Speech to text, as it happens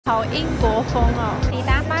好英国风哦！抵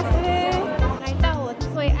达巴斯，来到我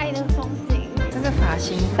最爱的风景。这个发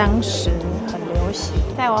型当时很流行。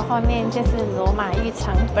在我后面就是罗马浴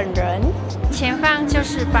场本人，前方就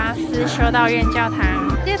是巴斯修道院教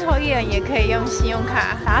堂。街头艺人也可以用信用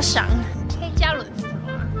卡打赏。黑加仑是什么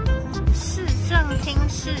啊？市政厅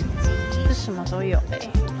市集，这什么都有哎，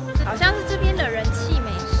好像是这边的人气美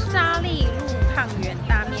食。莎莉露胖圆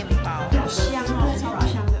大面包，好香哦，超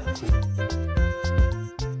级香的。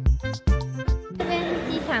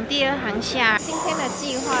第二航厦，今天的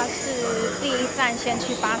计划是第一站先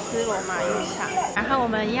去巴斯罗马浴场，然后我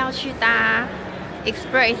们要去搭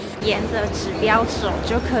Express， 沿着指标走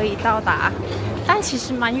就可以到达，但其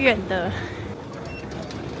实蛮远的。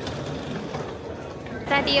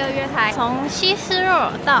在第二月台，从希斯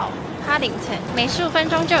洛到哈林城，每15分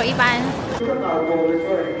钟就有一班。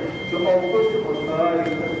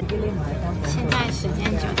现在时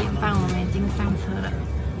间9点半，我们已经上车了，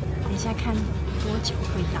等一下看多久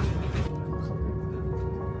会到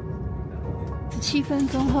？17分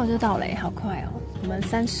钟后就到了，好快哦！我们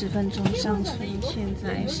30分钟上车，现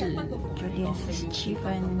在是9点47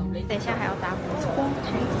分。等一下还要搭火车。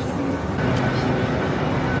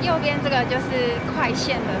右边这个就是快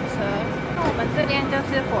线的车，那我们这边就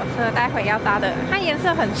是火车，待会要搭的。它颜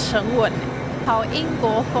色很沉稳，好英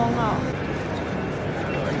国风哦。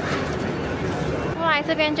来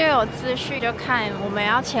这边就有资讯，就看我们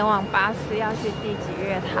要前往巴斯要去第几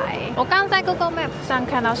月台。我刚在 Google Map 上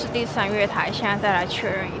看到是第3月台，现在再来确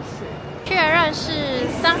认一次。确认是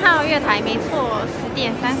3号月台，没错，10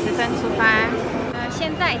点30分出发。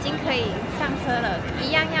现在已经可以上车了，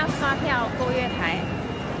一样要刷票过月台。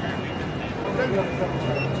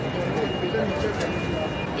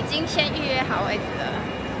已经先预约好位置了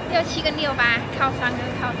，67跟68，靠窗跟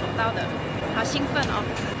靠走道的，好兴奋哦！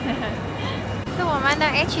是我们的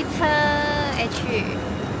H 车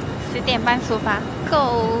 ，10点半出发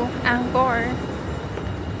 ，Go on board。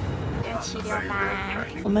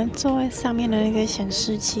768，我们座位上面的那个显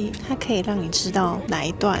示器，它可以让你知道哪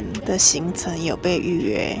一段的行程有被预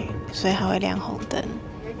约，所以它会亮红灯。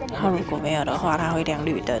然后如果没有的话，它会亮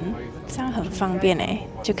绿灯，这样很方便哎，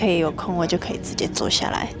就可以有空位就可以直接坐下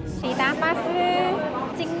来。抵达巴斯。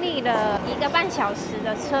经历了1个半小时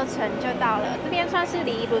的车程就到了，这边算是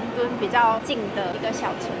离伦敦比较近的一个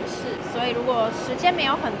小城市，所以如果时间没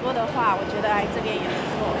有很多的话，我觉得来这边也不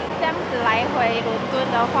错。这样子来回伦敦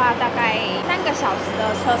的话，大概3个小时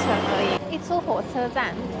的车程而已。一出火车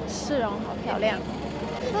站，市容好漂亮，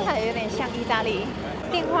这还有点像意大利。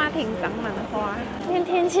电话亭长满了花，今天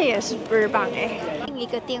天气也是倍儿棒哎。另一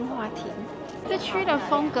个电话亭。这区的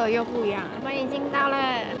风格又不一样。我们已经到了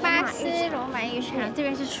巴斯罗马浴场，这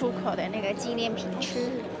边是出口的那个纪念品区，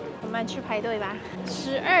我们去排队吧。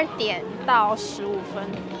12点到15分，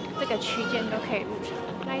这个区间都可以入场。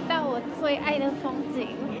来到我最爱的风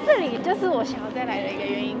景，这里就是我想要再来的一个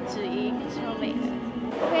原因之一，超美的。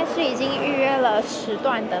这边是已经预约了时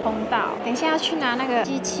段的通道，等一下要去拿那个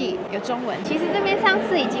机器，有中文。其实这边上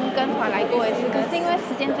次已经跟团来过一次，可是因为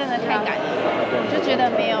时间真的太赶了，就觉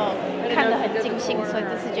得没有看得很尽兴，所以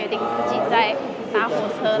这次决定自己再搭火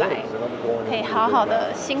车来，可以好好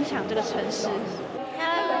的欣赏这个城市。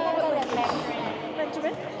Hello,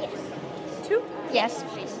 Benjamin. Two. Yes,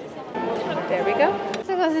 please. There we go.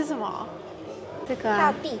 这个是什么？这个它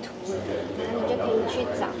有地图，然后你就可以去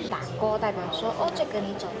找打勾，代表说哦，这个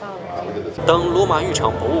你找到了。当罗马浴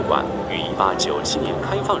场博物馆于1897年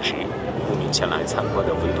开放时，慕名前来参观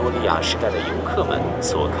的维多利亚时代的游客们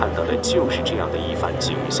所看到的就是这样的一番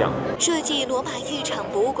景象。设计罗马浴场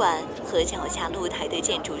博物馆和脚下露台的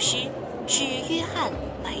建筑师是约翰·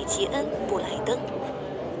麦吉恩·布莱登。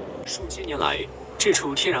数千年来，这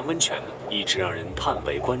处天然温泉一直让人叹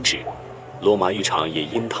为观止，罗马浴场也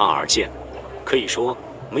因它而建。可以说，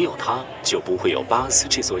没有它就不会有巴斯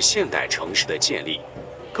这座现代城市的建立，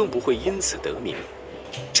更不会因此得名。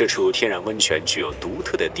这处天然温泉具有独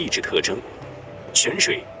特的地质特征，泉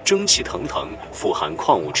水蒸汽腾腾，富含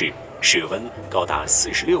矿物质，水温高达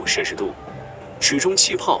46摄氏度。水中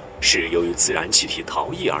气泡是由于自然气体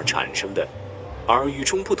逃逸而产生的，而与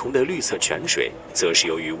众不同的绿色泉水，则是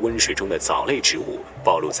由于温水中的藻类植物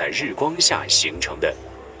暴露在日光下形成的。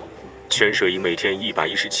泉水以每天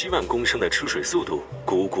117万公升的出水速度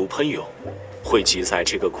汩汩喷涌，汇集在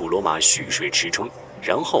这个古罗马蓄水池中，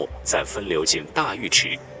然后再分流进大浴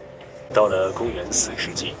池。到了公元4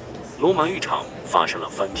世纪，罗马浴场发生了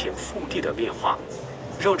翻天覆地的变化。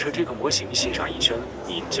绕着这个模型欣赏一圈，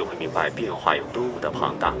你就会明白变化有多么的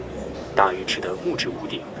庞大。大浴池的木质屋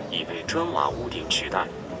顶已被砖瓦屋顶取代，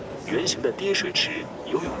圆形的跌水池、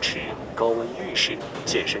游泳池、高温浴室、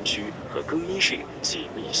健身区和更衣室紧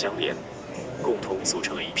密相连。共同组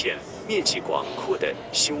成了一片面积广阔的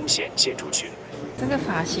休闲建筑群。这个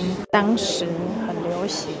发型当时很流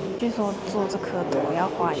行，据说做这颗头要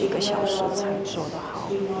花1个小时才做得好，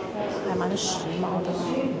还蛮时髦的。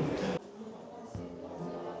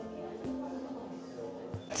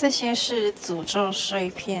这些是诅咒碎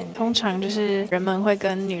片，通常就是人们会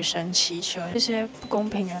跟女神祈求这些不公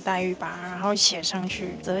平的待遇吧，然后写上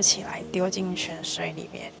去，折起来丢进泉水里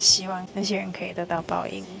面，希望那些人可以得到报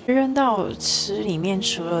应。扔到池里面，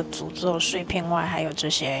除了诅咒碎片外，还有这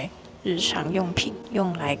些日常用品，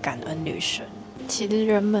用来感恩女神。其实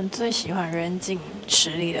人们最喜欢扔进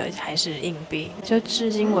池里的还是硬币，就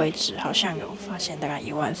至今为止好像有发现大概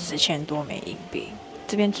14000多枚硬币，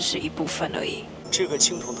这边只是一部分而已。这个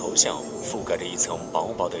青铜头像覆盖着一层薄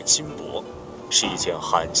薄的金箔，是一件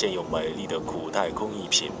罕见又美丽的古代工艺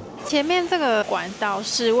品。前面这个管道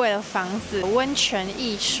是为了防止温泉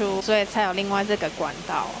溢出，所以才有另外这个管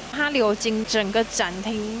道。它流经整个展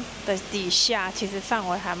厅的底下，其实范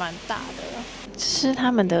围还蛮大的。这是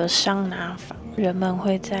他们的桑拿房，人们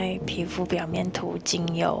会在皮肤表面涂精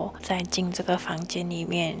油，再进这个房间里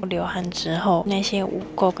面流汗之后，那些污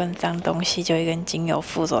垢跟脏东西就会跟精油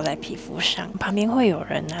附着在皮肤上。旁边会有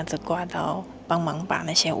人拿着刮刀帮忙把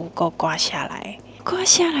那些污垢刮下来。刮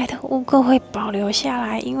下来的污垢会保留下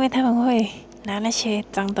来，因为他们会拿那些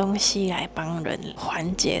脏东西来帮人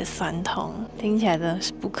缓解酸痛。听起来真的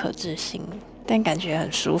是不可置信，但感觉很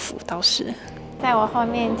舒服倒是。在我后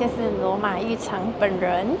面就是罗马浴场本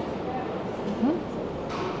人。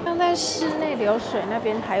像在室内流水那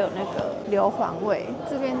边还有那个硫磺味，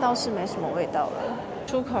这边倒是没什么味道了。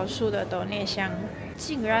出口处的斗内箱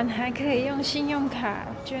竟然还可以用信用卡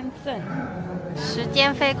捐赠。时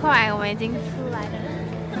间飞快，我们已经出来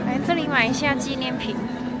了，来这里买一下纪念品。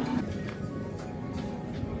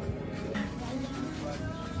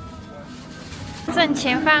正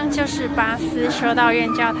前方就是巴斯修道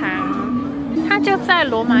院教堂，它就在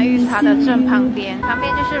罗马浴场的正旁边，旁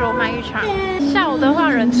边就是罗马浴场。下午的话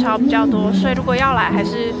人潮比较多，所以如果要来还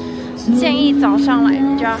是建议早上来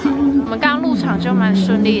比较好。我们刚刚入场就蛮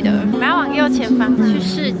顺利的。我们要往右前方去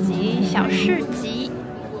市集，小市集。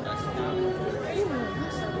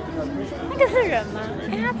那个是人吗？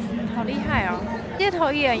哎，他好厉害哦！街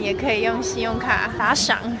头艺人也可以用信用卡打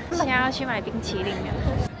赏。现在要去买冰淇淋了。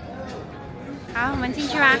好，我们进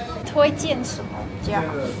去吧。推荐什么比较好？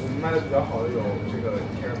我们卖的比较好的有这个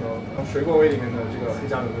天然的，水果味里面的这个黑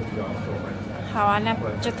加仑会比较受欢迎。好啊，那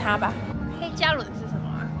就它吧。黑加仑是什么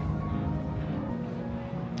啊？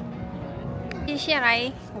接下来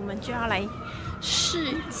我们就要来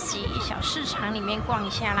市集小市场里面逛一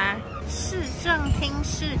下啦。市政厅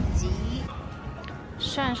市集，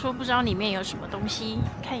虽然说不知道里面有什么东西，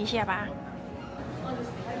看一下吧。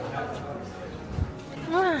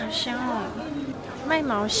哇，好香哦！卖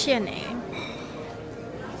毛线哎，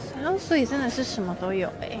然后所以真的是什么都有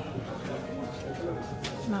哎，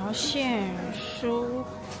毛线书，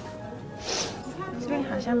这边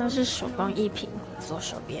好像都是手工艺品，左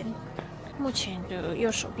手边，目前的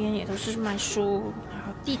右手边也都是卖书，然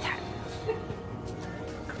后地毯，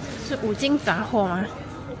是五金杂货吗？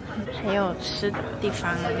还有吃的地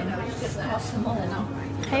方，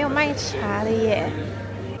还有卖茶的耶。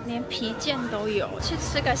连皮件都有，去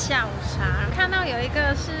吃个下午茶。看到有一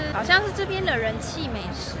个是好像是这边的人气美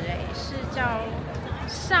食，是叫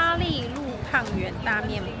莎莉露胖圆大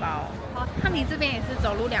面包。它离这边也是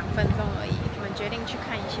走路2分钟而已。我们决定去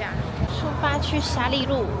看一下，出发去莎莉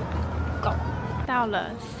露。Go， 到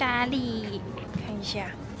了莎莉，看一下，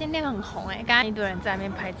今天很红刚刚一堆人在那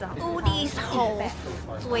边拍照。Foodies House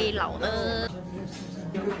最老的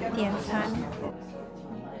点餐。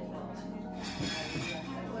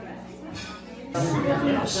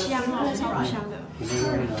好香哦，超香的。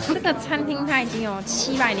这个餐厅它已经有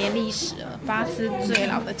700年历史了，巴斯最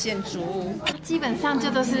老的建筑物。基本上就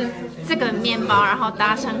都是这个面包，然后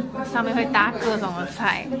搭上面会搭各种的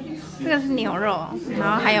菜。这个是牛肉，然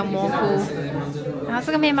后还有蘑菇，然后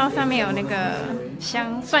这个面包上面有那个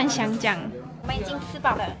蒜香酱。我们已经吃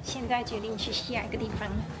饱了，现在决定去下一个地方。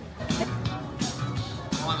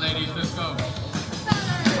Come on, ladies, let's go.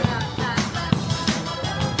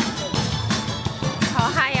 好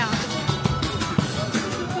嗨呀！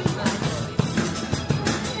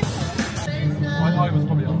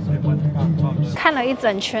看了一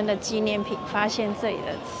整圈的纪念品，发现这里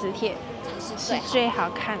的磁铁是最好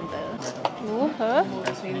看的。如何？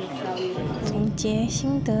总结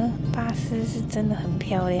心得：巴斯是真的很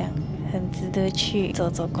漂亮，很值得去走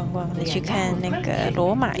走逛逛的，去看那个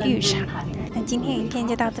罗马浴场。那今天影片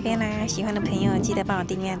就到这边啦，喜欢的朋友记得帮我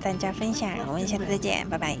订阅、赞加分享，我们下次再见，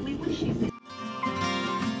拜拜。